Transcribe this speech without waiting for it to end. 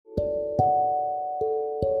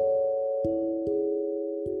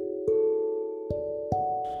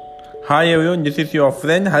Hi everyone, this is your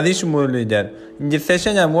friend Harish Muralidhar. In this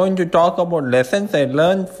session, I'm going to talk about lessons I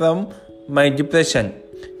learned from my depression.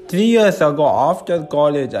 3 years ago, after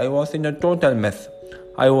college, I was in a total mess.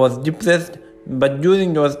 I was depressed, but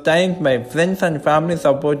during those times, my friends and family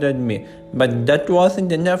supported me. But that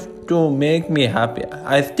wasn't enough to make me happy.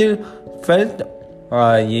 I still felt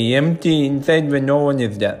empty inside when no one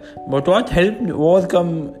is there. But what helped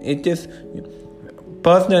overcome it is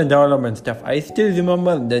personal development stuff. I still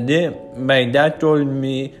remember the day my dad told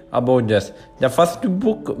me about this. The first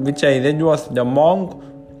book which I read was The Monk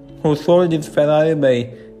Who Sold His Ferrari by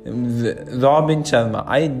Robin Sharma.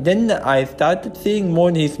 I started seeing more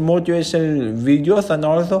his motivational videos and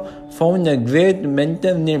also found a great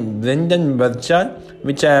mentor named Brendan Burchard,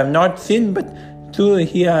 which I have not seen, but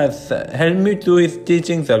he has helped me through his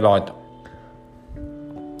teachings a lot.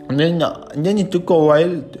 And then it took a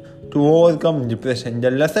while to overcome depression. The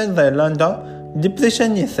lessons I learned are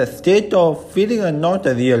depression is a state of feeling and not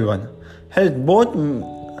a real one. Health, both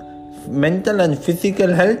mental and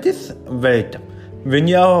physical health, is wealth. When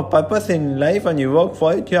you have a purpose in life and you work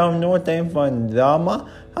for it, you have no time for drama,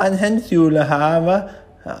 and hence you will have a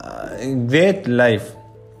great life.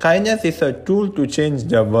 Kindness is a tool to change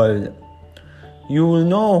the world. You will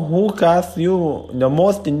know who cares you the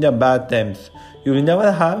most in the bad times. You will never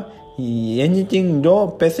have anything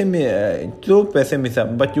through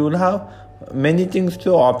pessimism, but you will have many things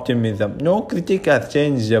through optimism. No critic has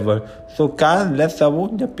changed the world, so care less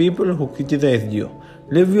about the people who criticize you.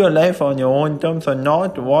 Live your life on your own terms and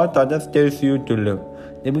not what others tells you to live.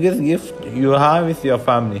 The biggest gift you have is your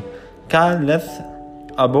family. Care less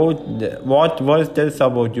about what world tells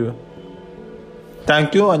about you.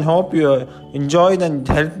 Thank you, and hope you enjoyed and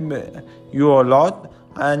helped you a lot.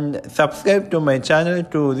 And subscribe to my channel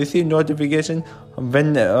to receive notification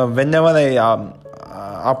whenever I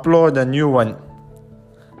upload a new one.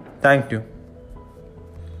 Thank you.